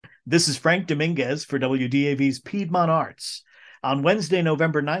This is Frank Dominguez for WDAV's Piedmont Arts. On Wednesday,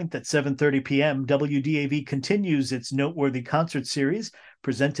 November 9th at 7:30 p.m., WDAV continues its noteworthy concert series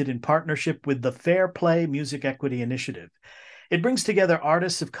presented in partnership with the Fair Play Music Equity Initiative. It brings together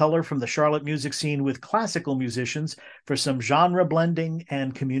artists of color from the Charlotte music scene with classical musicians for some genre blending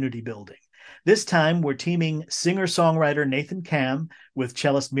and community building. This time, we're teaming singer-songwriter Nathan Kam with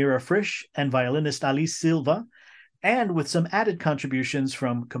cellist Mira Frisch and violinist Alice Silva, and with some added contributions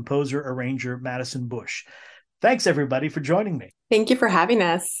from composer-arranger Madison Bush. Thanks, everybody, for joining me. Thank you for having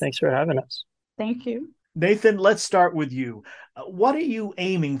us. Thanks for having us. Thank you. Nathan, let's start with you. What are you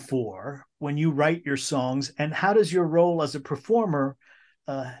aiming for when you write your songs, and how does your role as a performer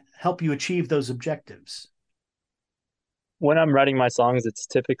help you achieve those objectives? When I'm writing my songs, it's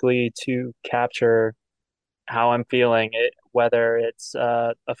typically to capture how I'm feeling, whether it's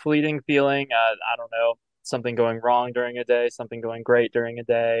a fleeting feeling, I don't know, something going wrong during a day, something going great during a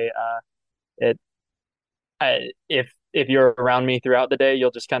day. It, if you're around me throughout the day, you'll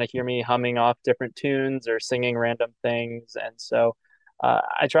just kind of hear me humming off different tunes or singing random things, and so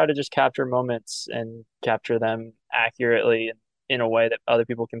I try to just capture moments and capture them accurately in a way that other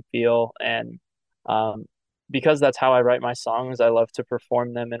people can feel, and um, because that's how I write my songs, I love to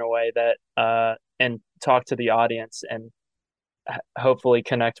perform them in a way that and talk to the audience and hopefully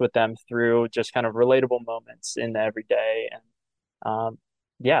connect with them through just kind of relatable moments in the everyday. And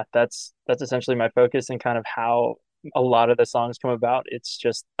yeah, that's essentially my focus and kind of how a lot of the songs come about. It's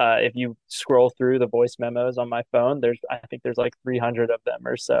just if you scroll through the voice memos on my phone, I think there's like 300 of them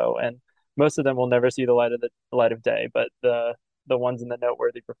or so, and most of them will never see the light of day, but the ones in the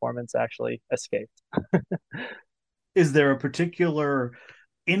noteworthy performance actually escaped. Is there a particular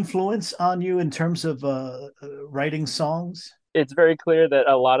influence on you in terms of writing songs? It's very clear that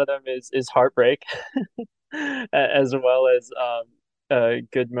a lot of them is heartbreak, as well as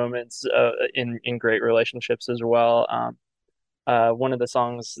good moments in great relationships as well. One of the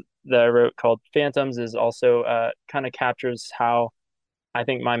songs that I wrote called Phantoms is also kind of captures how I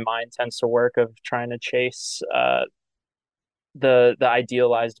think my mind tends to work of trying to chase the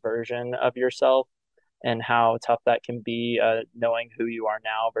idealized version of yourself and how tough that can be, knowing who you are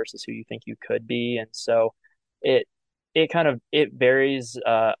now versus who you think you could be. And so it it varies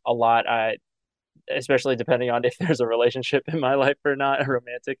a lot. Especially depending on if there's a relationship in my life or not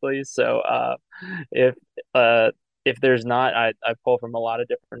romantically. So if uh, if there's not, I pull from a lot of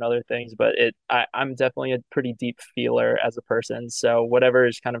different other things. But I'm definitely a pretty deep feeler as a person. So whatever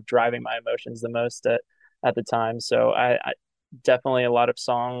is kind of driving my emotions the most at the time. So I definitely a lot of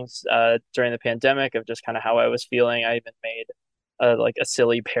songs during the pandemic of just kind of how I was feeling. I even made like a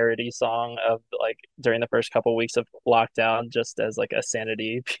silly parody song of like during the first couple weeks of lockdown, just as like a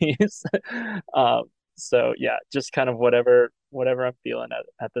sanity piece. um, so yeah, just kind of whatever I'm feeling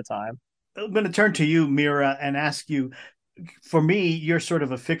at the time. I'm going to turn to you, Mira, and ask you. For me, you're sort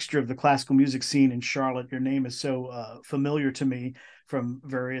of a fixture of the classical music scene in Charlotte. Your name is so familiar to me from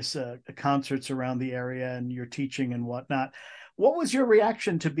various concerts around the area and your teaching and whatnot. What was your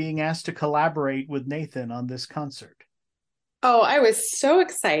reaction to being asked to collaborate with Nathan on this concert? Oh, I was so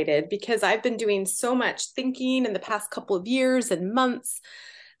excited because I've been doing so much thinking in the past couple of years and months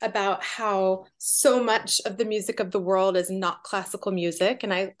about how so much of the music of the world is not classical music.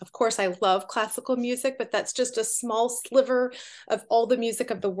 And of course, I love classical music, but that's just a small sliver of all the music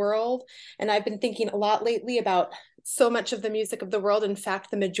of the world. And I've been thinking a lot lately about so much of the music of the world. In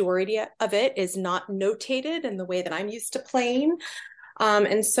fact, the majority of it is not notated in the way that I'm used to playing.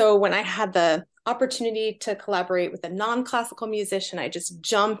 And so when I had the opportunity to collaborate with a non-classical musician, I just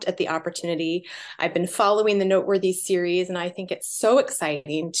jumped at the opportunity. I've been following the Noteworthy series, and I think it's so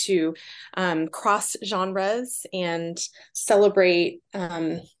exciting to cross genres and celebrate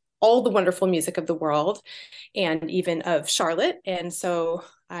all the wonderful music of the world and even of Charlotte. And so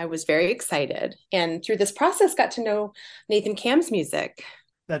I was very excited. And through this process, got to know Nathan Kam's music.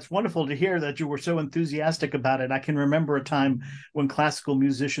 That's wonderful to hear that you were so enthusiastic about it. I can remember a time when classical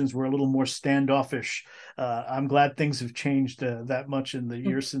musicians were a little more standoffish. I'm glad things have changed that much in the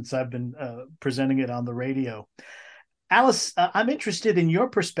years since I've been presenting it on the radio. Alice, I'm interested in your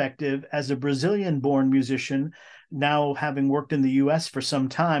perspective as a Brazilian-born musician, now having worked in the U.S. for some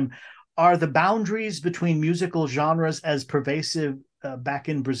time. Are the boundaries between musical genres as pervasive back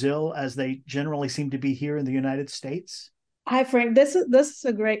in Brazil as they generally seem to be here in the United States? Hi, Frank. This is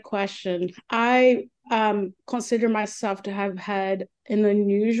a great question. I consider myself to have had an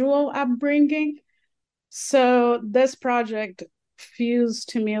unusual upbringing. So this project feels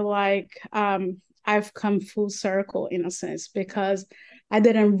to me like I've come full circle in a sense because I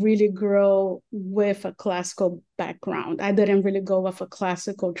didn't really grow with a classical background. I didn't really go with a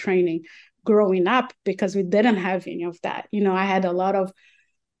classical training growing up because we didn't have any of that. I had a lot of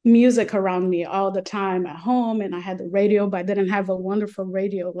music around me all the time at home, and I had the radio, but I didn't have a wonderful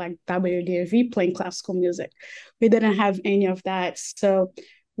radio like WDAV playing classical music. We didn't have any of that. So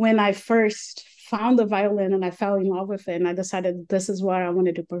when I first found the violin and I fell in love with it and I decided this is what I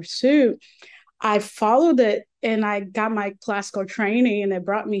wanted to pursue, I followed it and I got my classical training and it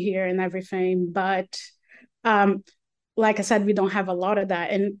brought me here and everything. But um, like I said, we don't have a lot of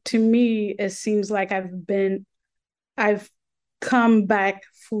that. And to me, it seems like I've come back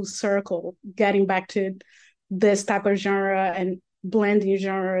full circle, getting back to this type of genre and blending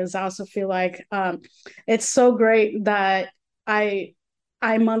genres. I also feel like it's so great that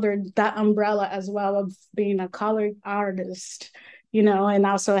I'm under that umbrella as well of being a colored artist, and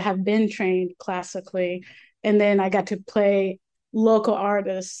also have been trained classically. And then I got to play local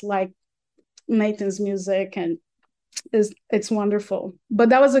artists like Nathan's music, and it's wonderful. But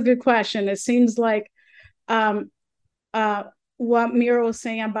that was a good question. It seems like um, uh, what Mira was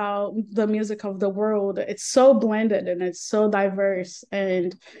saying about the music of the world, it's so blended and it's so diverse,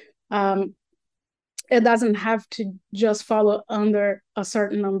 and um, it doesn't have to just follow under a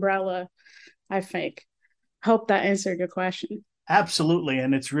certain umbrella, I think. Hope that answered your question. Absolutely.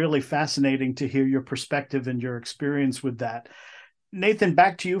 And it's really fascinating to hear your perspective and your experience with that. Nathan,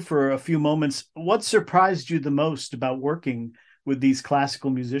 back to you for a few moments. What surprised you the most about working with these classical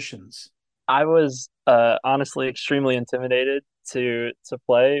musicians? I was honestly extremely intimidated to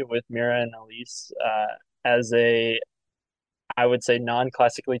play with Mira and Elise as a I would say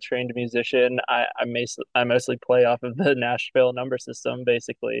non-classically trained musician. I mostly play off of the Nashville number system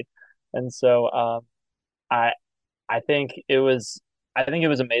basically, and so I I think it was I think it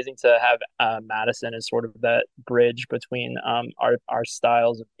was amazing to have Madison as sort of that bridge between our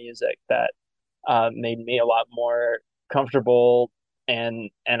styles of music that made me a lot more comfortable and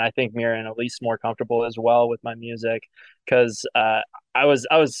I think Mira and Elise more comfortable as well with my music because I was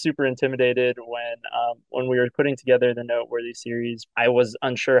super intimidated when we were putting together the Noteworthy series. I was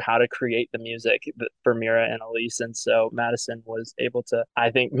unsure how to create the music for Mira and Elise, and so Madison was able to,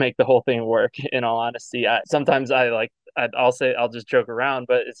 I think, make the whole thing work. In all honesty, sometimes I'll say I'll just joke around,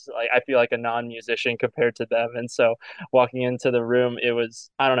 but it's like I feel like a non-musician compared to them, and so walking into the room, it was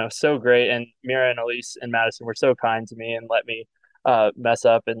I don't know so great. And Mira and Elise and Madison were so kind to me and let me mess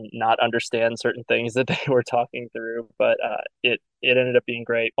up and not understand certain things that they were talking through. But it ended up being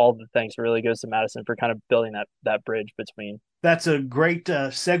great. All the thanks really goes to Madison for kind of building that bridge between. That's a great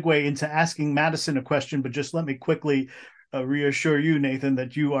segue into asking Madison a question, but just let me quickly reassure you, Nathan,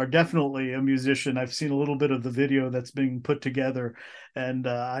 that you are definitely a musician. I've seen a little bit of the video that's being put together, and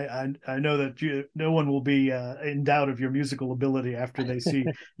I know that no one will be in doubt of your musical ability after they see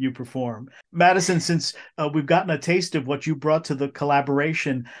you perform. Madison, since we've gotten a taste of what you brought to the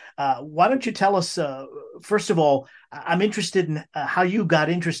collaboration, why don't you tell us, first of all, I'm interested in how you got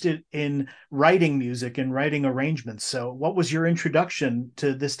interested in writing music and writing arrangements. So, what was your introduction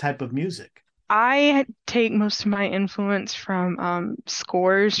to this type of music? I take most of my influence from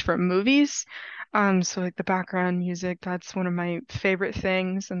scores from movies. So like the background music, that's one of my favorite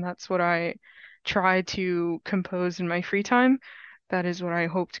things, and that's what I try to compose in my free time. That is what I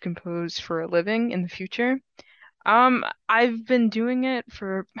hope to compose for a living in the future. I've been doing it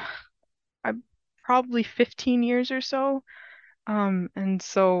for probably 15 years or so. And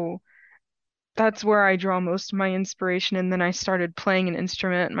so that's where I draw most of my inspiration. And then I started playing an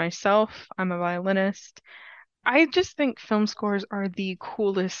instrument myself. I'm a violinist. I just think film scores are the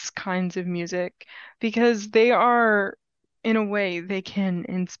coolest kinds of music because they are, in a way, they can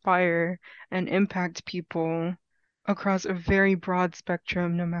inspire and impact people across a very broad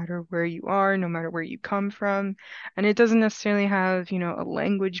spectrum, no matter where you are, no matter where you come from. And it doesn't necessarily have, a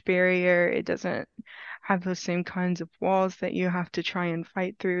language barrier. It doesn't have those same kinds of walls that you have to try and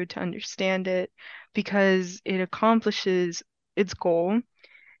fight through to understand it because it accomplishes its goal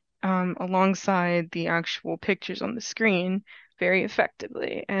alongside the actual pictures on the screen very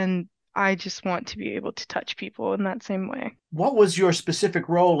effectively. And I just want to be able to touch people in that same way. What was your specific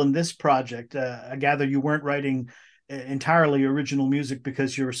role in this project? I gather you weren't writing entirely original music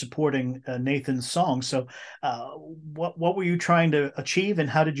because you're supporting Nathan's song. So, what were you trying to achieve, and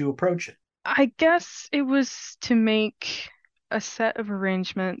how did you approach it? I guess it was to make a set of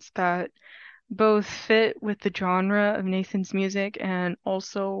arrangements that both fit with the genre of Nathan's music and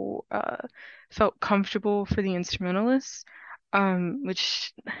also felt comfortable for the instrumentalists,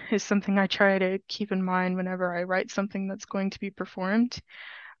 which is something I try to keep in mind whenever I write something that's going to be performed.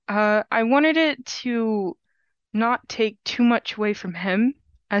 I wanted it to not take too much away from him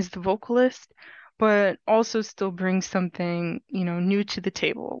as the vocalist, but also still bring something, new to the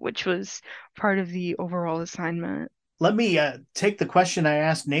table, which was part of the overall assignment. Let me take the question I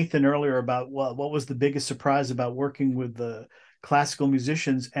asked Nathan earlier about what was the biggest surprise about working with the classical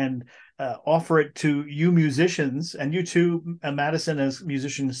musicians, and offer it to you musicians, and you too, Madison, as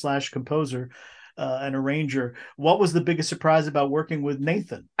musician slash composer and arranger. What was the biggest surprise about working with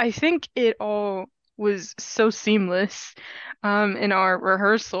Nathan? I think it all was so seamless in our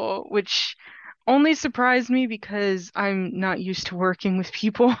rehearsal, which only surprised me because I'm not used to working with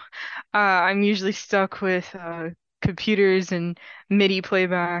people. I'm usually stuck with computers and MIDI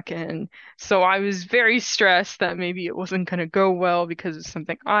playback, and so I was very stressed that maybe it wasn't going to go well because of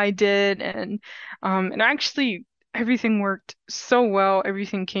something I did, and actually everything worked so well.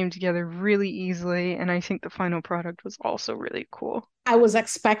 Everything came together really easily, and I think the final product was also really cool. I was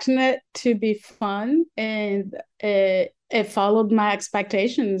expecting it to be fun, and it followed my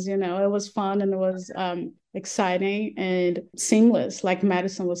expectations. It was fun, and it was exciting and seamless, like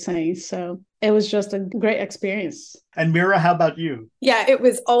Madison was saying. So it was just a great experience. And Mira, how about you? Yeah, it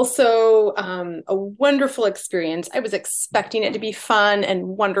was also a wonderful experience. I was expecting it to be fun and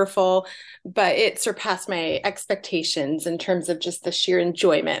wonderful, but it surpassed my expectations in terms of just the sheer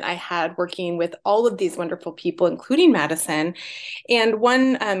enjoyment I had working with all of these wonderful people, including Madison. And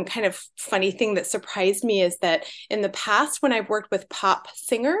one kind of funny thing that surprised me is that in the past, when I've worked with pop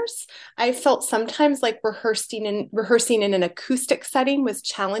singers, I felt sometimes like rehearsing in an acoustic setting was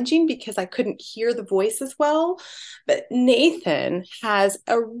challenging because I couldn't hear the voice as well. But Nathan has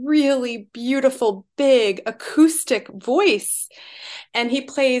a really beautiful, big acoustic voice, and he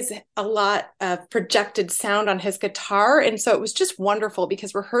plays a lot of projected sound on his guitar. And so it was just wonderful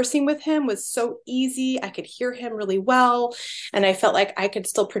because rehearsing with him was so easy. I could hear him really well, and I felt like I could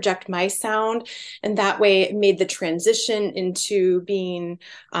still project my sound. And that way it made the transition into being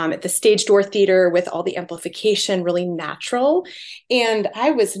at the Stage Door Theater with all the amplification really natural. And I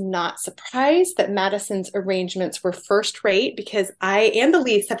was not surprised that Madison's arrangements were first rate, because I and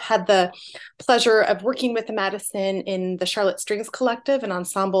Elise have had the pleasure of working with Madison in the Charlotte Strings Collective, an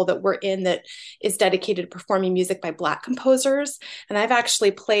ensemble that we're in that is dedicated to performing music by Black composers. And I've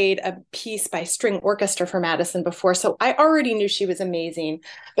actually played a piece by string orchestra for Madison before, so I already knew she was amazing.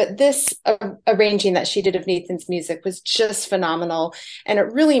 But this arranging that she did of Nathan's music was just phenomenal, and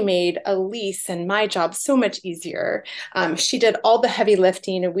it really made Elise and my job so much easier. She did all the heavy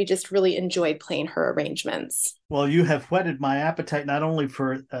lifting, and we just really enjoyed playing her arrangements. Well, you have whetted my appetite not only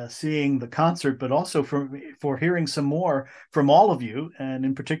for seeing the concert, but also for hearing some more from all of you, and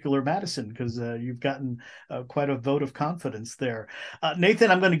in particular Madison, because you've gotten quite a vote of confidence there. Nathan,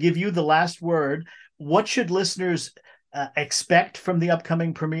 I'm going to give you the last word. What should listeners expect from the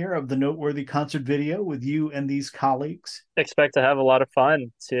upcoming premiere of the Noteworthy concert video with you and these colleagues? Expect to have a lot of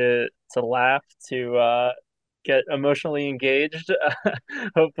fun, to laugh, to get emotionally engaged,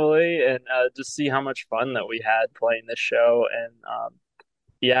 hopefully, and just see how much fun that we had playing this show. And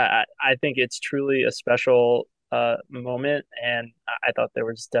yeah, I think it's truly a special moment, and I thought there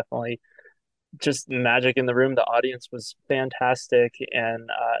was definitely just magic in the room. The audience was fantastic, and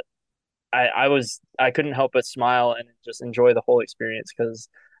I couldn't help but smile and just enjoy the whole experience, because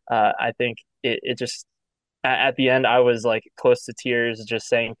I think it just, at the end, I was like close to tears, just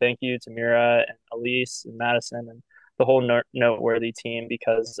saying thank you to Mira and Elise and Madison and the whole Noteworthy team,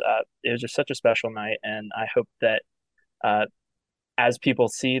 because it was just such a special night. And I hope that as people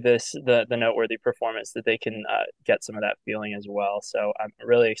see the Noteworthy performance, that they can get some of that feeling as well. So I'm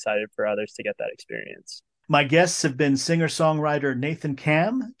really excited for others to get that experience. My guests have been singer-songwriter Nathan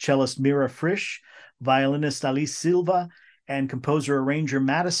Kam, cellist Mira Frisch, violinist Alice Silva, and composer-arranger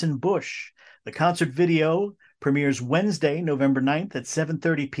Madison Bush. The concert video premieres Wednesday, November 9th at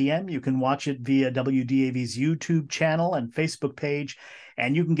 7:30 p.m. You can watch it via WDAV's YouTube channel and Facebook page,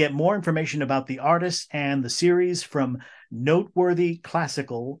 and you can get more information about the artists and the series from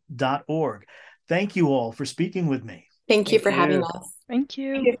noteworthyclassical.org. Thank you all for speaking with me. Thank you for having us. Thank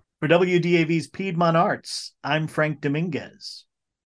you. For WDAV's Piedmont Arts, I'm Frank Dominguez.